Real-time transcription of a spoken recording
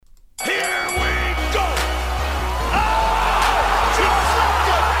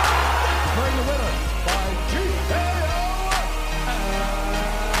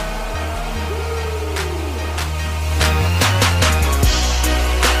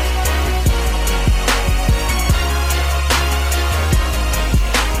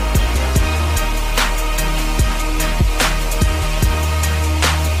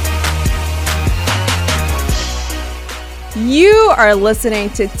are listening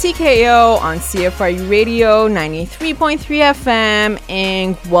to TKO on CFRU Radio 93.3 FM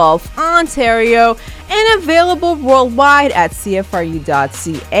in Guelph, Ontario, and available worldwide at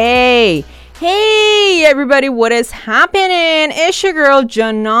CFRU.ca. Hey everybody, what is happening? It's your girl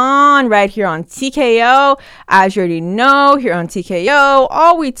Janan right here on TKO. As you already know, here on TKO,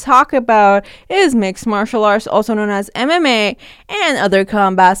 all we talk about is mixed martial arts, also known as MMA, and other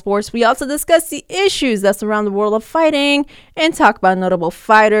combat sports. We also discuss the issues that surround the world of fighting and talk about notable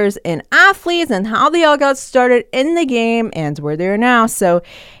fighters and athletes and how they all got started in the game and where they are now. So,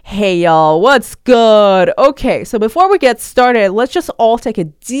 hey y'all, what's good? Okay, so before we get started, let's just all take a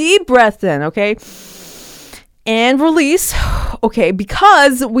deep breath in, okay? And release, okay,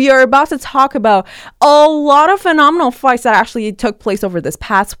 because we are about to talk about a lot of phenomenal fights that actually took place over this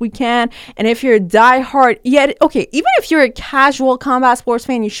past weekend. And if you're a diehard, even if you're a casual combat sports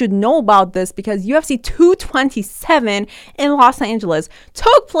fan, you should know about this because UFC 227 in Los Angeles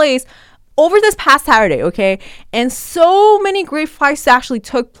took place over this past Saturday, okay? And so many great fights actually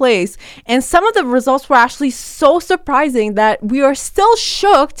took place. And some of the results were actually so surprising that we are still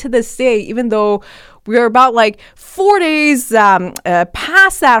shook to this day, even though we're about 4 days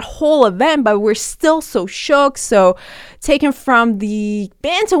past that whole event, but we're still so shook. So taken from the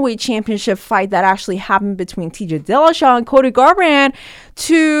bantamweight championship fight that actually happened between TJ Dillashaw and Cody Garbrandt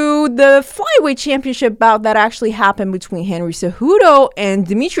to the flyweight championship bout that actually happened between Henry Cejudo and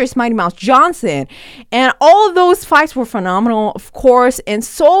Demetrius Mighty Mouse Johnson. And all of those fights were phenomenal, of course, and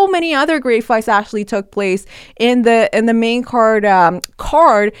so many other great fights actually took place in the main card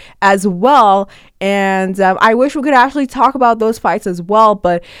as well. And I wish we could actually talk about those fights as well.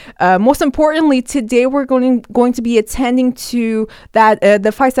 But most importantly, today we're going to be attending to that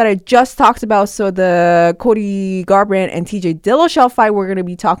the fights that I just talked about. So the Cody Garbrandt and TJ Dillashaw fight, we're going to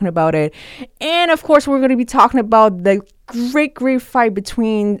be talking about it. And of course, we're going to be talking about the great fight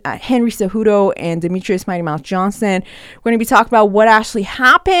between Henry Cejudo and Demetrius Mighty Mouse Johnson. We're going to be talking about what actually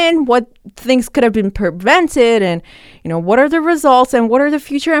happened, what things could have been prevented, and what are the results and what are the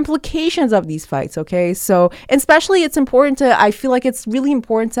future implications of these fights. Okay, so especially I feel like it's really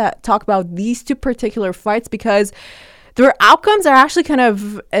important to talk about these two particular fights because their outcomes are actually kind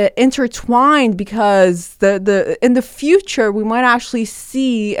of intertwined because in the future we might actually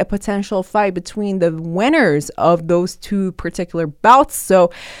see a potential fight between the winners of those two particular bouts.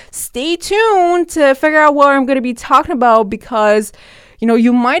 So stay tuned to figure out what I'm going to be talking about because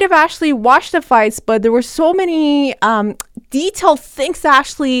you might have actually watched the fights, but there were so many detailed things to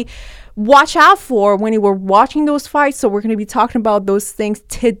actually watch out for when you were watching those fights. So we're going to be talking about those things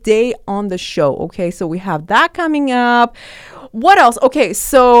today on the show. Okay, so we have that coming up. What else? Okay,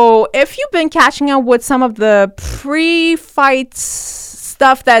 so if you've been catching up with some of the pre-fight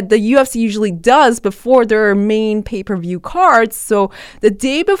stuff that the UFC usually does before their main pay-per-view cards. So the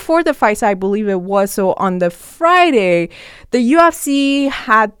day before the fights, I believe it was, so on the Friday, the UFC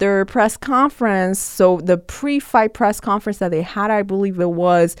had their press conference. So the pre-fight press conference that they had, I believe it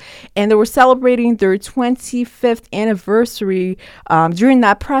was, and they were celebrating their 25th anniversary during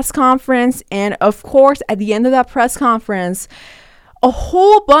that press conference. And of course, at the end of that press conference, a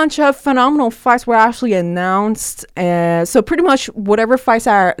whole bunch of phenomenal fights were actually announced. So pretty much whatever fights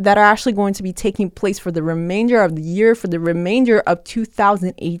that are actually going to be taking place for the remainder of the year, for the remainder of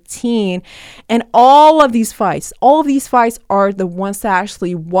 2018. And all of these fights are the ones to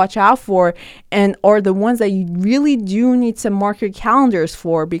actually watch out for and are the ones that you really do need to mark your calendars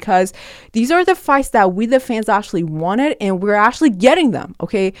for because these are the fights that we, the fans, actually wanted and we're actually getting them.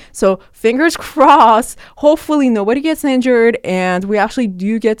 Okay, so fingers crossed, hopefully nobody gets injured and we actually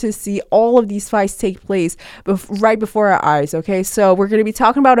do get to see all of these fights take place right before our eyes. Okay, so we're going to be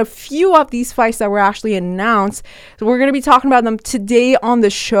talking about a few of these fights that were actually announced. So we're going to be talking about them today on the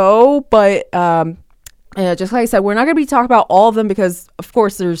show, but just like I said, we're not going to be talking about all of them because, of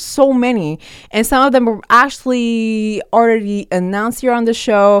course, there's so many. And some of them were actually already announced here on the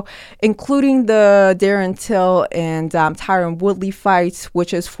show, including the Darren Till and Tyron Woodley fight,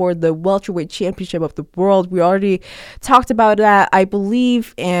 which is for the welterweight championship of the world. We already talked about that, I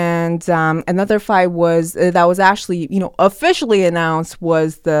believe. And another fight was that was actually, officially announced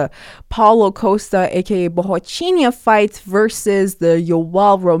was the Paulo Costa, a.k.a. Bohochinia fight versus the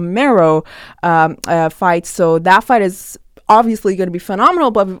Yoel Romero fight. So that fight is obviously going to be phenomenal,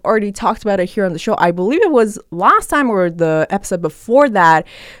 but we've already talked about it here on the show. I believe it was last time or the episode before that.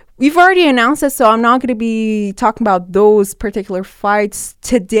 We've already announced it, so I'm not going to be talking about those particular fights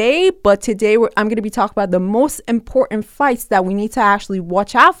today, but today I'm going to be talking about the most important fights that we need to actually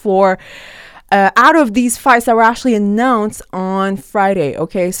watch out for out of these fights that were actually announced on Friday.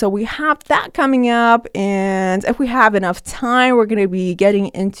 Okay, so we have that coming up, and if we have enough time, we're going to be getting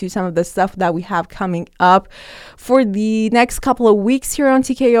into some of the stuff that we have coming up for the next couple of weeks here on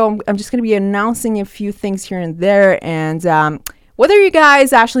TKO. I'm just going to be announcing a few things here and there, and whether you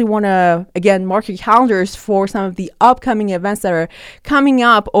guys actually want to, again, mark your calendars for some of the upcoming events that are coming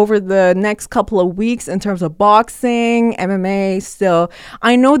up over the next couple of weeks in terms of boxing, MMA still.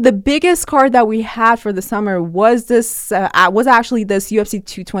 I know the biggest card that we had for the summer was actually this UFC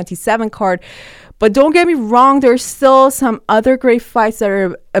 227 card. But don't get me wrong, there's still some other great fights that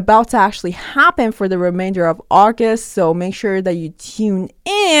are about to actually happen for the remainder of August. So make sure that you tune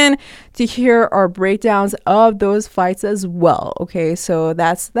in to hear our breakdowns of those fights as well. Okay, so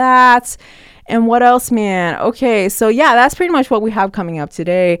that's that. And what else, man? Okay, so yeah, that's pretty much what we have coming up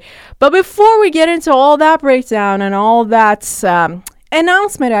today. But before we get into all that breakdown and all that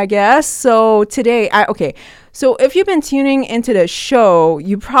announcement, I guess. So today, So if you've been tuning into the show,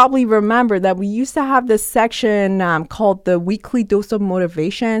 you probably remember that we used to have this section called the weekly dose of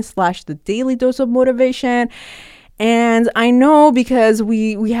motivation / the daily dose of motivation. And I know because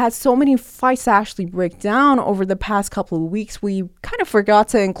we had so many fights to actually break down over the past couple of weeks, we kind of forgot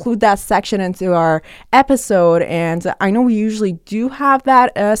to include that section into our episode. And I know we usually do have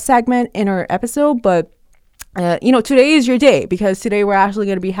that segment in our episode, but today is your day, because today we're actually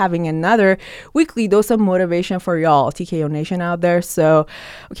going to be having another weekly dose of motivation for y'all, TKO Nation out there. So,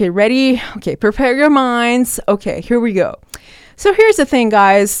 okay, ready? Okay, prepare your minds. Okay, here we go. So here's the thing,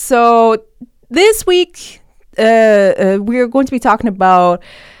 guys. So this week, we're going to be talking about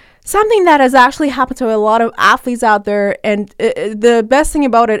something that has actually happened to a lot of athletes out there. And the best thing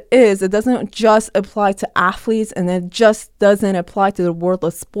about it is it doesn't just apply to athletes, and it just doesn't apply to the world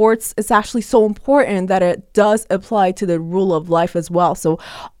of sports. It's actually so important that it does apply to the rule of life as well. So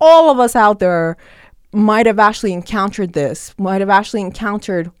all of us out there might have actually encountered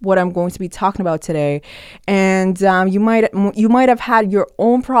what I'm going to be talking about today. And you might have had your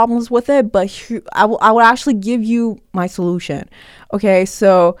own problems with it, but I will actually give you my solution. Okay,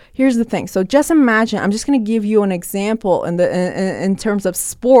 so here's the thing. So just imagine, I'm just going to give you an example in terms of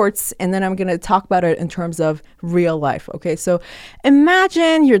sports, and then I'm going to talk about it in terms of real life. Okay, so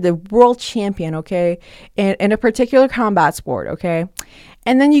imagine you're the world champion, okay, in a particular combat sport, okay?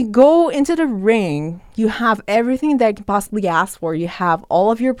 And then you go into the ring, you have everything that you can possibly ask for. You have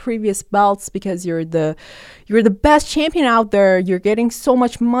all of your previous belts because you're the best champion out there. You're getting so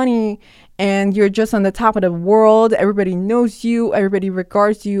much money, and you're just on the top of the world. Everybody knows you. Everybody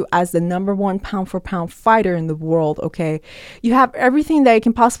regards you as the number one pound for pound fighter in the world, okay? You have everything that you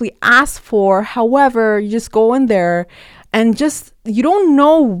can possibly ask for. However, you just go in there and you don't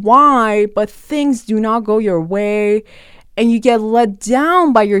know why, but things do not go your way. And you get let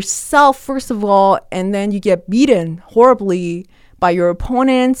down by yourself, first of all, and then you get beaten horribly by your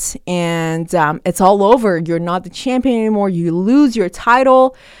opponent, and it's all over. You're not the champion anymore. You lose your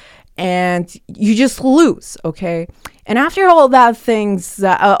title, and you just lose, okay? And after all those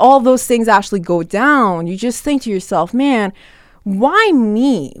things actually go down, you just think to yourself, man, why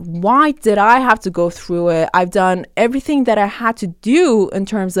me? Why did I have to go through it? I've done everything that I had to do in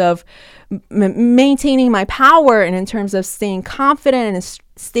terms of maintaining my power, and in terms of staying confident and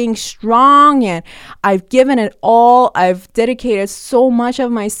staying strong, and I've given it all. I've dedicated so much of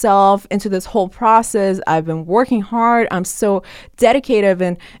myself into this whole process. I've been working hard. I'm so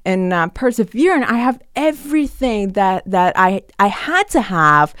dedicated and persevering. I have everything that I had to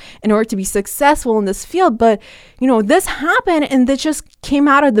have in order to be successful in this field. But this happened, and this just came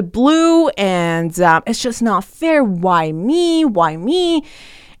out of the blue, and it's just not fair. Why me? Why me?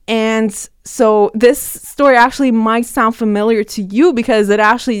 And so this story actually might sound familiar to you, because it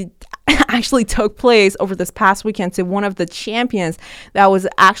actually took place over this past weekend to one of the champions that was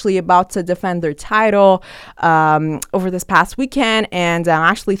actually about to defend their title over this past weekend. And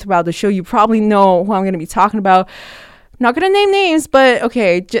actually throughout the show, you probably know who I'm going to be talking about. Not going to name names, but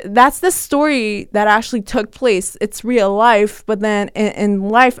okay, that's the story that actually took place. It's real life, but then in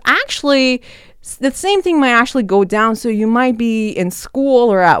life, actually, the same thing might actually go down. So you might be in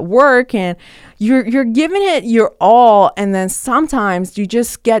school or at work, and you're giving it your all, and then sometimes you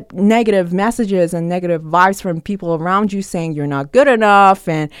just get negative messages and negative vibes from people around you saying you're not good enough,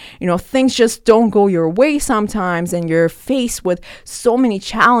 and things just don't go your way sometimes, and you're faced with so many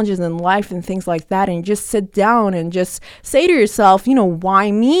challenges in life and things like that, and you just sit down and just say to yourself,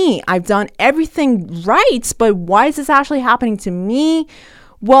 why me? I've done everything right, but why is this actually happening to me?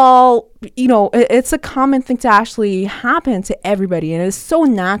 Well, it's a common thing to actually happen to everybody, and it's so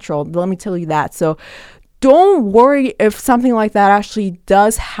natural. Let me tell you that. So don't worry if something like that actually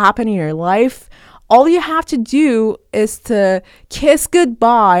does happen in your life. All you have to do is to kiss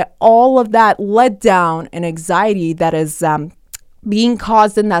goodbye all of that letdown and anxiety that is being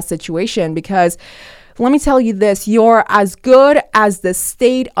caused in that situation, because let me tell you this, you're as good as the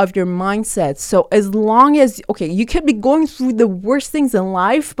state of your mindset. So as long as, okay, you could be going through the worst things in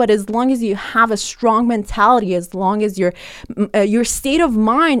life, but as long as you have a strong mentality, as long as your state of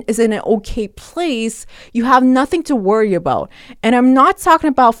mind is in an okay place, you have nothing to worry about. And I'm not talking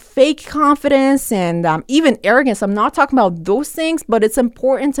about fake confidence and even arrogance. I'm not talking about those things, but it's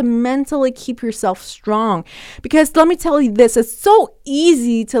important to mentally keep yourself strong, because let me tell you this, it's so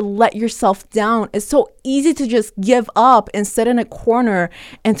easy to let yourself down. It's so easy to just give up and sit in a corner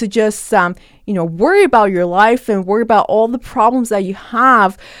and to just worry about your life and worry about all the problems that you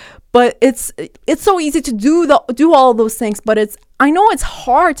have. But it's so easy to do all those things, but I know it's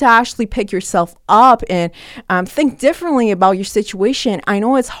hard to actually pick yourself up and think differently about your situation. I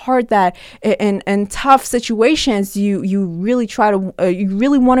know it's hard that in tough situations you really you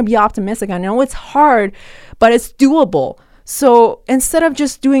really want to be optimistic. I know it's hard, but it's doable. So instead of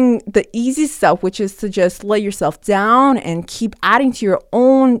just doing the easy stuff, which is to just let yourself down and keep adding to your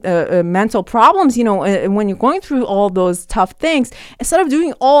own mental problems, when you're going through all those tough things, instead of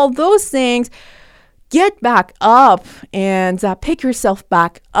doing all those things, get back up and pick yourself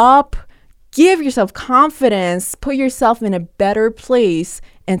back up. Give yourself confidence, put yourself in a better place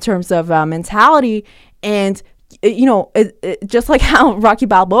in terms of mentality, and just like how Rocky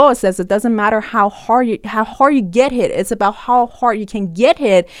Balboa says, it doesn't matter how hard you get hit. It's about how hard you can get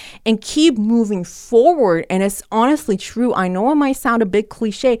hit and keep moving forward. And it's honestly true. I know it might sound a bit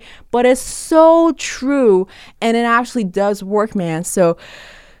cliche, but it's so true. And it actually does work, man. So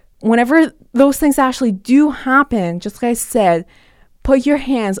whenever those things actually do happen, just like I said, put your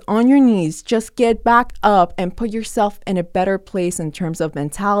hands on your knees, just get back up and put yourself in a better place in terms of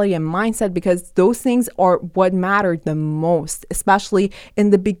mentality and mindset, because those things are what matter the most, especially in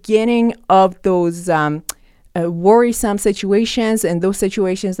the beginning of those worrisome situations and those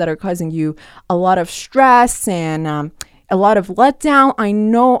situations that are causing you a lot of stress and a lot of letdown. I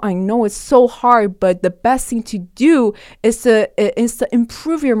know it's so hard, but the best thing to do is to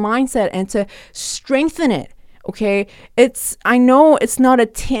improve your mindset and to strengthen it. Okay, I know it's not a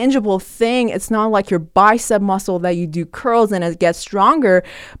tangible thing. It's not like your bicep muscle that you do curls and it gets stronger,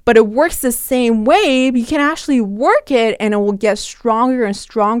 but it works the same way. You can actually work it and it will get stronger and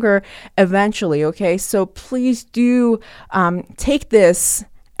stronger eventually. Okay, so please do take this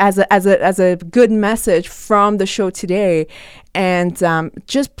as a good message from the show today, and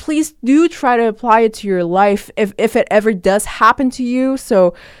just please do try to apply it to your life if it ever does happen to you.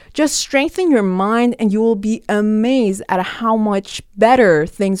 So just strengthen your mind and you will be amazed at how much better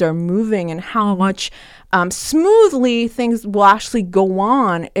things are moving and how much smoothly things will actually go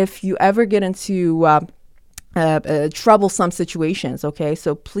on if you ever get into troublesome situations. Okay,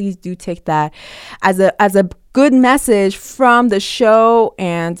 so please do take that as a good message from the show,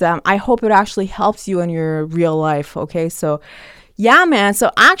 and I hope it actually helps you in your real life. Okay, so yeah, man.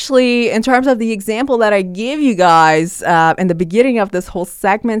 So actually, in terms of the example that I gave you guys in the beginning of this whole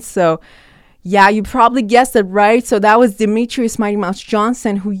segment, so yeah, you probably guessed it right. So that was Demetrius Mighty Mouse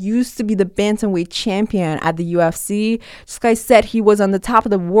Johnson, who used to be the bantamweight champion at the UFC. This guy said he was on the top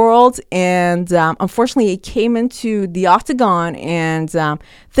of the world, and unfortunately, he came into the octagon, and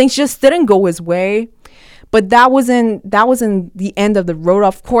things just didn't go his way. But that wasn't the end of the road,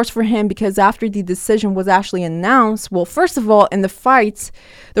 of course, for him, because after the decision was actually announced, well, first of all, in the fights,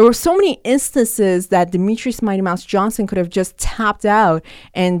 there were so many instances that Demetrius Mighty Mouse Johnson could have just tapped out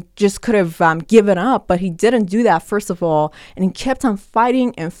and just could have given up, but he didn't do that, first of all, and he kept on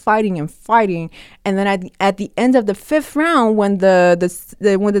fighting and fighting and fighting. And then at the end of the fifth round, when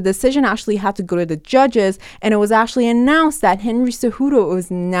the decision actually had to go to the judges, and it was actually announced that Henry Cejudo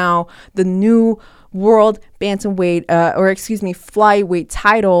is now the new world bantamweight, flyweight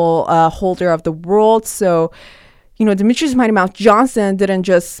title holder of the world. So, Demetrius Mighty Mouse Johnson didn't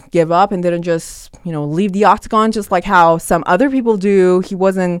just give up and didn't just, leave the octagon just like how some other people do. He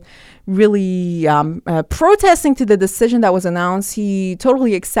wasn't really protesting to the decision that was announced. He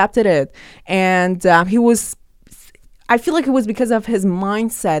totally accepted it. And I feel like it was because of his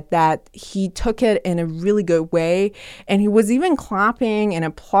mindset that he took it in a really good way. And he was even clapping and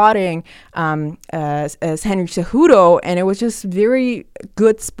applauding as Henry Cejudo. And it was just very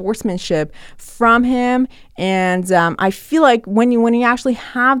good sportsmanship from him. And I feel like when you actually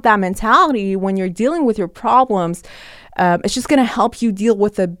have that mentality, when you're dealing with your problems, it's just going to help you deal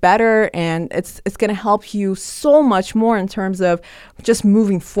with it better, and it's going to help you so much more in terms of just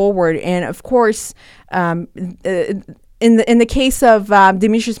moving forward. And of course, in the case of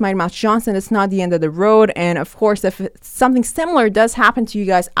Demetrius Mighty Mouse Johnson, it's not the end of the road. And of course, if something similar does happen to you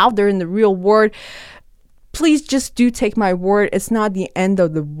guys out there in the real world, please just do take my word. It's not the end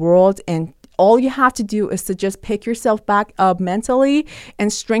of the world. And all you have to do is to just pick yourself back up mentally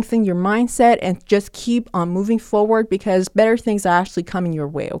and strengthen your mindset and just keep on moving forward, because better things are actually coming your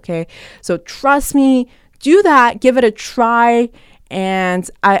way. Okay. So trust me, do that, give it a try. And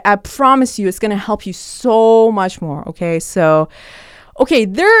I promise you, it's going to help you so much more. Okay. So, okay,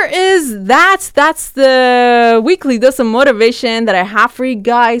 that's the weekly dose of motivation that I have for you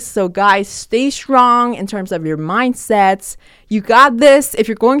guys. So guys, stay strong in terms of your mindsets. You got this. If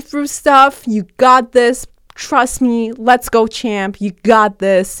you're going through stuff, you got this. Trust me. Let's go, champ. You got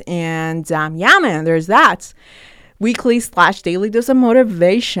this. And yeah, man, there's that. Weekly/daily dose of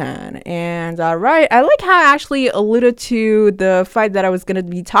motivation. And right, I like how I actually alluded to the fight that I was going to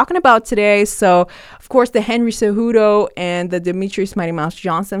be talking about today. So of course, the Henry Cejudo and the Demetrius Mighty Mouse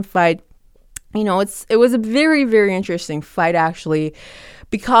Johnson fight, you know, it was a very, very interesting fight, actually,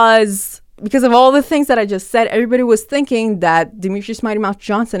 because of all the things that I just said. Everybody was thinking that Demetrius Mighty Mouse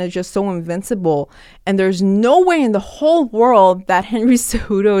Johnson is just so invincible, and there's no way in the whole world that Henry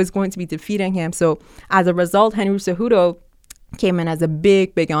Cejudo is going to be defeating him. So as a result, Henry Cejudo came in as a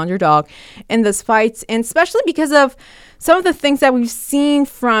big, big underdog in this fight, and especially because of some of the things that we've seen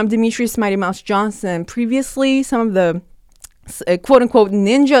from Demetrius Mighty Mouse Johnson previously, some of the quote-unquote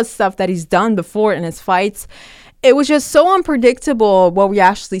ninja stuff that he's done before in his fights. It was just so unpredictable what we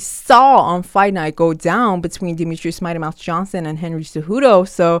actually saw on Fight Night go down between Demetrius Mighty Mouse Johnson and Henry Cejudo.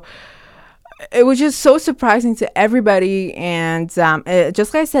 So it was just so surprising to everybody. And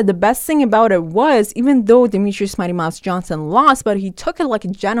just like I said, the best thing about it was, even though Demetrius Mighty Mouse Johnson lost, but he took it like a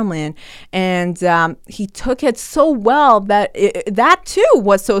gentleman, and he took it so well that that too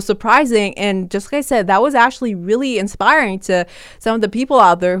was so surprising. And just like I said, that was actually really inspiring to some of the people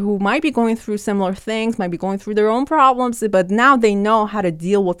out there who might be going through similar things, might be going through their own problems, but now they know how to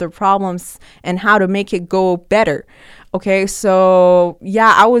deal with their problems and how to make it go better. Okay, so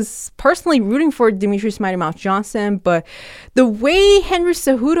yeah, I was personally rooting for Demetrius Mighty Mouse Johnson, but the way Henry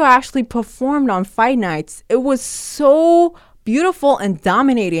Cejudo actually performed on Fight Nights, it was so beautiful and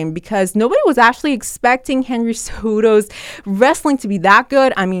dominating, because nobody was actually expecting Henry Cejudo's wrestling to be that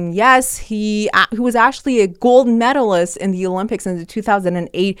good. I mean, yes, he was actually a gold medalist in the Olympics, in the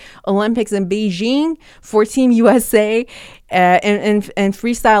 2008 Olympics in Beijing for Team USA in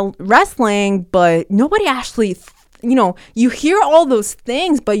freestyle wrestling, but nobody actually you hear all those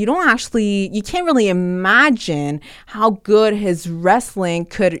things, but you can't really imagine how good his wrestling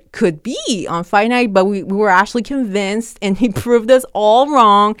could be on Fight Night. But we were actually convinced, and he proved us all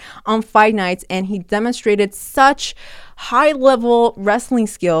wrong on Fight Nights, and he demonstrated such high-level wrestling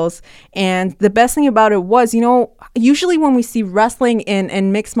skills. And the best thing about it was, usually when we see wrestling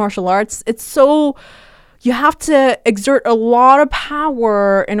in mixed martial arts, it's so... you have to exert a lot of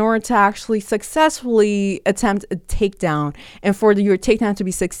power in order to actually successfully attempt a takedown and for your takedown to be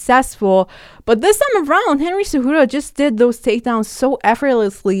successful. But this time around, Henry Cejudo just did those takedowns so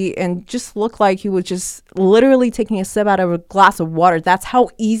effortlessly and just looked like he was just literally taking a sip out of a glass of water. That's how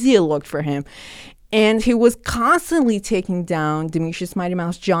easy it looked for him. And he was constantly taking down Demetrius Mighty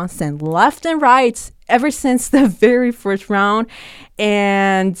Mouse Johnson left and right ever since the very first round.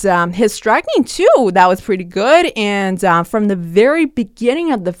 And his striking too, that was pretty good. And from the very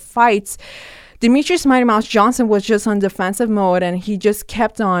beginning of the fights, Demetrius Mighty Mouse Johnson was just on defensive mode, and he just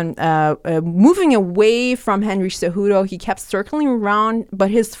kept on moving away from Henry Cejudo. He kept circling around,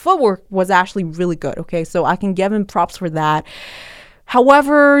 but his footwork was actually really good. Okay, so I can give him props for that.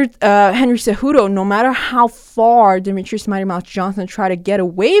 However, Henry Cejudo, no matter how far Demetrius Mighty Mouse Johnson tried to get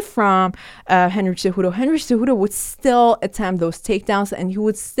away from Henry Cejudo would still attempt those takedowns, and he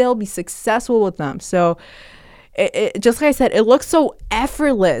would still be successful with them. So, just like I said, it looks so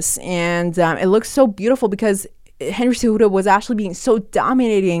effortless, and it looks so beautiful because Henry Cejudo was actually being so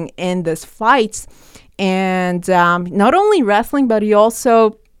dominating in this fight. And not only wrestling, but he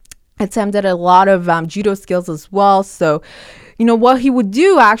also attempted a lot of judo skills as well. So, what he would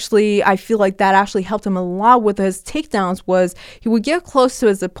do, actually, I feel like that actually helped him a lot with his takedowns, was he would get close to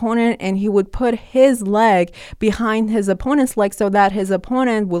his opponent and he would put his leg behind his opponent's leg so that his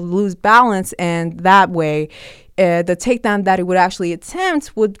opponent would lose balance, and that way the takedown that he would actually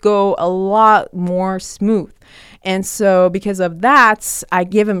attempt would go a lot more smooth. And so because of that, I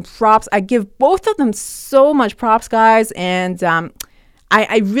give him props. I give both of them so much props, guys. And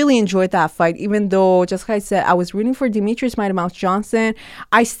I really enjoyed that fight, even though, just like I said, I was rooting for Demetrius Mighty Mouse Johnson.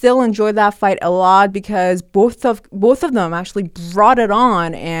 I still enjoyed that fight a lot because both of them actually brought it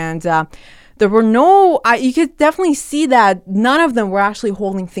on, and there were you could definitely see that none of them were actually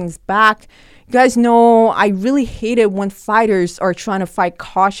holding things back. You guys know I really hate it when fighters are trying to fight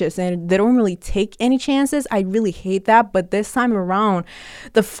cautious and they don't really take any chances. I really hate that. But this time around,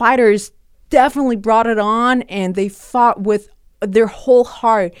 the fighters definitely brought it on and they fought with their whole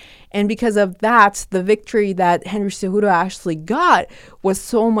heart. And because of that, the victory that Henry Cejudo actually got was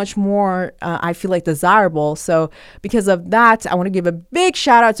so much more, I feel like, desirable. So because of that, I want to give a big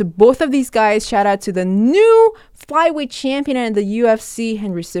shout out to both of these guys. Shout out to the new flyweight champion in the UFC,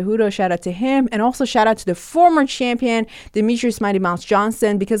 Henry Cejudo. Shout out to him. And also shout out to the former champion, Demetrius Mighty Mouse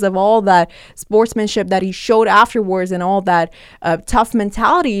Johnson, because of all that sportsmanship that he showed afterwards and all that tough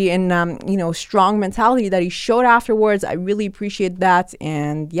mentality and, strong mentality that he showed afterwards. I really appreciate that.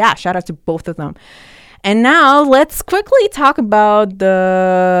 And yeah, shout out to both of them. And now let's quickly talk about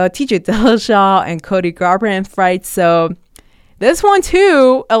the TJ Dillashaw and Cody Garbrandt fight. So this one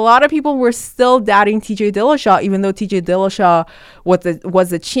too, a lot of people were still doubting TJ Dillashaw, even though TJ Dillashaw was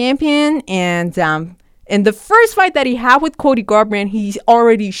the champion. And in the first fight that he had with Cody Garbrandt, he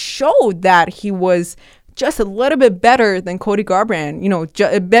already showed that he was just a little bit better than Cody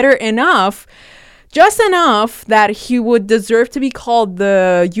Garbrandt. Better enough. Just enough that he would deserve to be called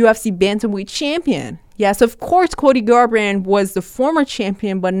the UFC Bantamweight champion. Yes, of course, Cody Garbrandt was the former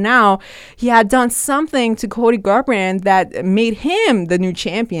champion, but now he had done something to Cody Garbrandt that made him the new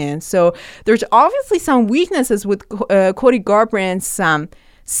champion. So there's obviously some weaknesses with Cody Garbrandt's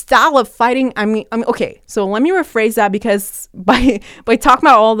style of fighting. I mean, okay, so let me rephrase that, because by talking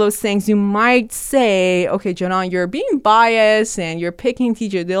about all those things, you might say, okay, Janan, you're being biased and you're picking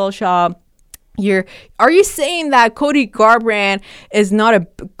TJ Dillashaw. Are you saying that Cody Garbrandt is not a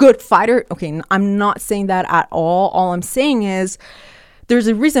good fighter? Okay, I'm not saying that at all. All I'm saying is there's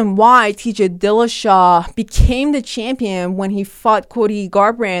a reason why TJ Dillashaw became the champion when he fought Cody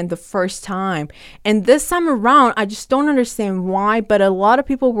Garbrandt the first time. And this time around, I just don't understand why, but a lot of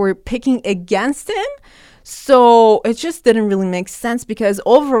people were picking against him. So it just didn't really make sense, because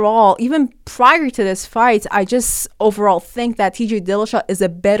overall, even prior to this fight, I just overall think that TJ Dillashaw is a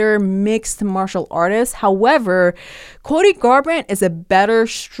better mixed martial artist. However, Cody Garbrandt is a better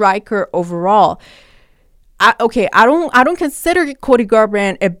striker overall. I don't consider Cody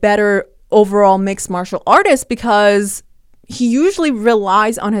Garbrandt a better overall mixed martial artist, because he usually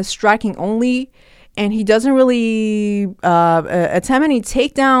relies on his striking only. And he doesn't really attempt any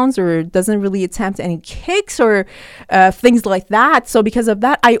takedowns, or doesn't really attempt any kicks or things like that. So because of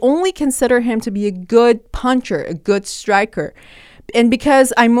that, I only consider him to be a good puncher, a good striker. And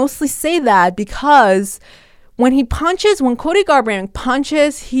because I mostly say that because when Cody Garbrandt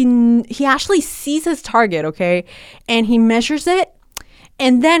punches, he actually sees his target, okay? And he measures it.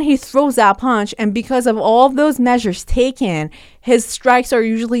 And then he throws that punch. And because of all of those measures taken, his strikes are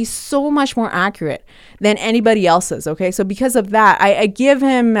usually so much more accurate than anybody else's. Okay, so because of that, I give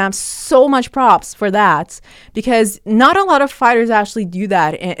him so much props for that, because not a lot of fighters actually do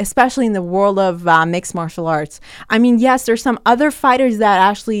that, especially in the world of mixed martial arts. I mean, yes, there's some other fighters that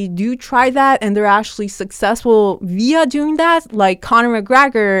actually do try that, and they're actually successful via doing that, like Conor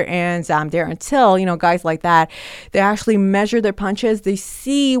McGregor and Darren Till, guys like that. They actually measure their punches. They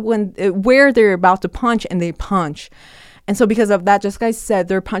see where they're about to punch, and they punch. And so because of that, just like I said,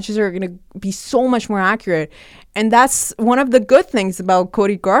 their punches are going to be so much more accurate. And that's one of the good things about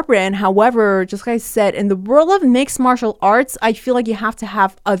Cody Garbrandt. However, just like I said, in the world of mixed martial arts, I feel like you have to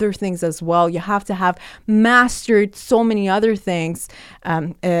have other things as well. You have to have mastered so many other things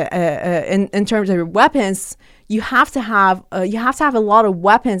in terms of your weapons. You have to have a lot of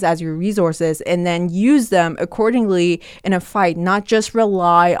weapons as your resources, and then use them accordingly in a fight, not just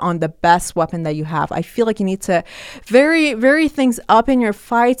rely on the best weapon that you have. I feel like you need to vary things up in your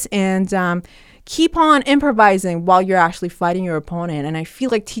fights, and keep on improvising while you're actually fighting your opponent. And I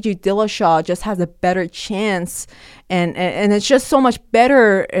feel like TJ Dillashaw just has a better chance, and it's just so much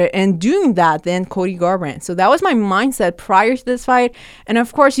better in doing that than Cody Garbrandt. So that was my mindset prior to this fight. And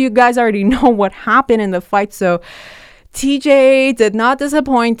of course, you guys already know what happened in the fight. So TJ did not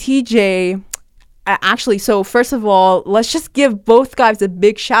disappoint. TJ actually, so first of all, let's just give both guys a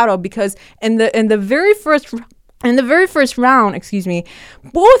big shout out, because in the very first round,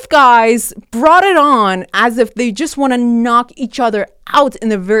 both guys brought it on as if they just want to knock each other out in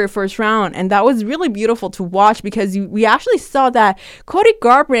the very first round. And that was really beautiful to watch, because we actually saw that Cody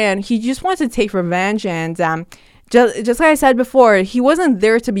Garbrandt, he just wanted to take revenge. And just like I said before, he wasn't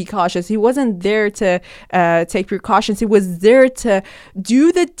there to be cautious. He wasn't there to take precautions. He was there to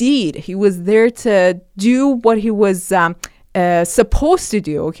do the deed. He was there to do what he was supposed to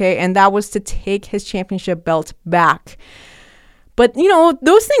do, okay? And that was to take his championship belt back. But,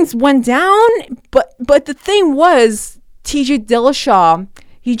 those things went down. But the thing was, TJ Dillashaw,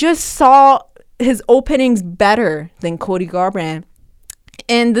 he just saw his openings better than Cody Garbrandt.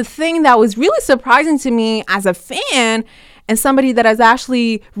 And the thing that was really surprising to me as a fan and somebody that has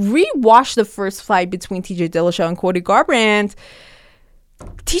actually rewatched the first fight between TJ Dillashaw and Cody Garbrandt,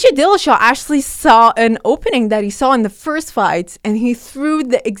 TJ Dillashaw actually saw an opening that he saw in the first fight, and he threw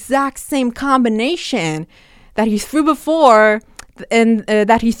the exact same combination that he threw before and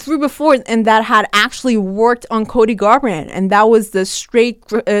that had actually worked on Cody Garbrandt, and that was the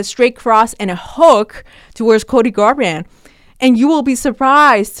straight cross and a hook towards Cody Garbrandt. And you will be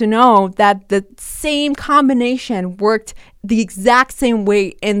surprised to know that the same combination worked the exact same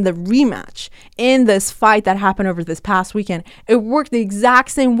way in the rematch, in this fight that happened over this past weekend. It worked the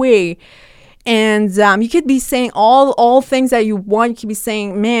exact same way. And you could be saying all things that you want. You could be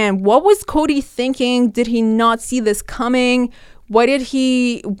saying, man, what was Cody thinking? Did he not see this coming? Why didn't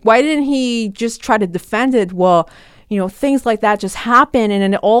he just try to defend it? Well, things like that just happen,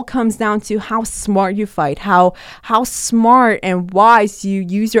 and it all comes down to how smart you fight, how smart and wise you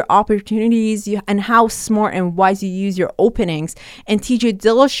use your opportunities, and how smart and wise you use your openings. And TJ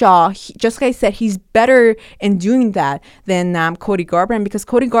Dillashaw, just like I said, he's better in doing that than Cody Garbrandt, because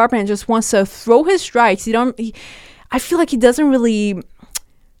Cody Garbrandt just wants to throw his strikes. I feel like he doesn't really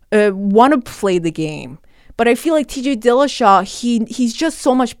want to play the game. But I feel like TJ Dillashaw, he's just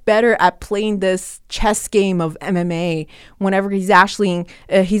so much better at playing this chess game of MMA whenever he's actually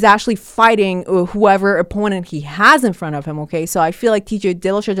fighting whoever opponent he has in front of him, okay? So I feel like TJ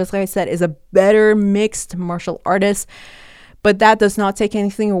Dillashaw, just like I said, is a better mixed martial artist. But that does not take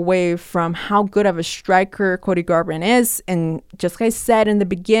anything away from how good of a striker Cody Garbrandt is. And just like I said in the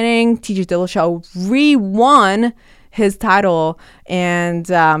beginning, TJ Dillashaw re-won his title, and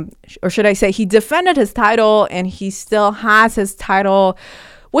or should I say, he defended his title, and he still has his title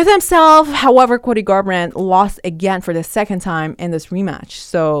with himself. However, Cody Garbrandt lost again for the second time in this rematch.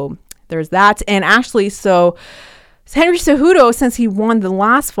 So there's that. And actually, Henry Cejudo, since he won the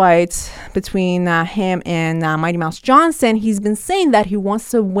last fight between him and Mighty Mouse Johnson, he's been saying that he wants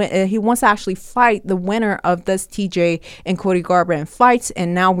to win. He wants to actually fight the winner of this TJ and Cody Garbrandt fight.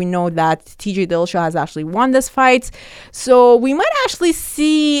 And now we know that TJ Dillashaw has actually won this fight. So we might actually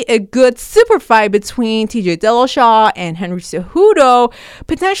see a good super fight between TJ Dillashaw and Henry Cejudo,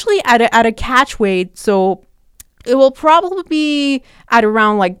 potentially at a catch weight. So it will probably be at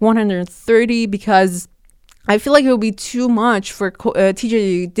around like 130, because I feel like it would be too much for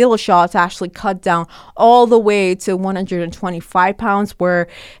TJ Dillashaw to actually cut down all the way to 125 pounds, where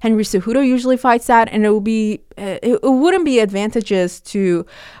Henry Cejudo usually fights at, and it wouldn't be advantageous to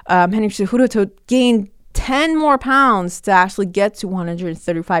Henry Cejudo to gain 10 more pounds to actually get to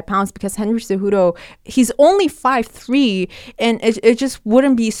 135 pounds, because Henry Cejudo, he's only 5'3", and it just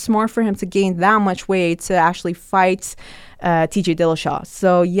wouldn't be smart for him to gain that much weight to actually fight TJ Dillashaw.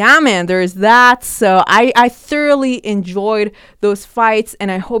 So yeah, man, there's that. So I thoroughly enjoyed those fights,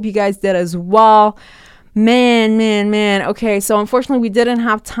 and I hope you guys did as well. Man. Okay, so unfortunately we didn't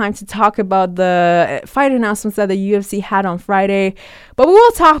have time to talk about the fight announcements that the UFC had on Friday, but we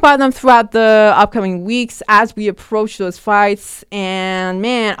will talk about them throughout the upcoming weeks as we approach those fights. And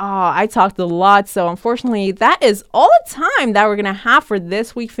man, I talked a lot, so unfortunately that is all the time that we're gonna have for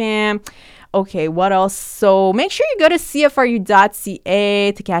this week, fam. Okay, what else? So make sure you go to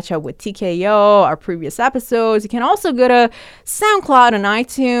cfru.ca to catch up with TKO, our previous episodes. You can also go to SoundCloud and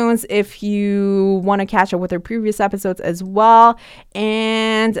iTunes if you want to catch up with our previous episodes as well.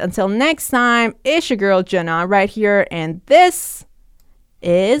 And until next time, it's your girl Jenna right here, and this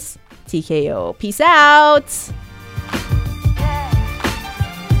is TKO. Peace out.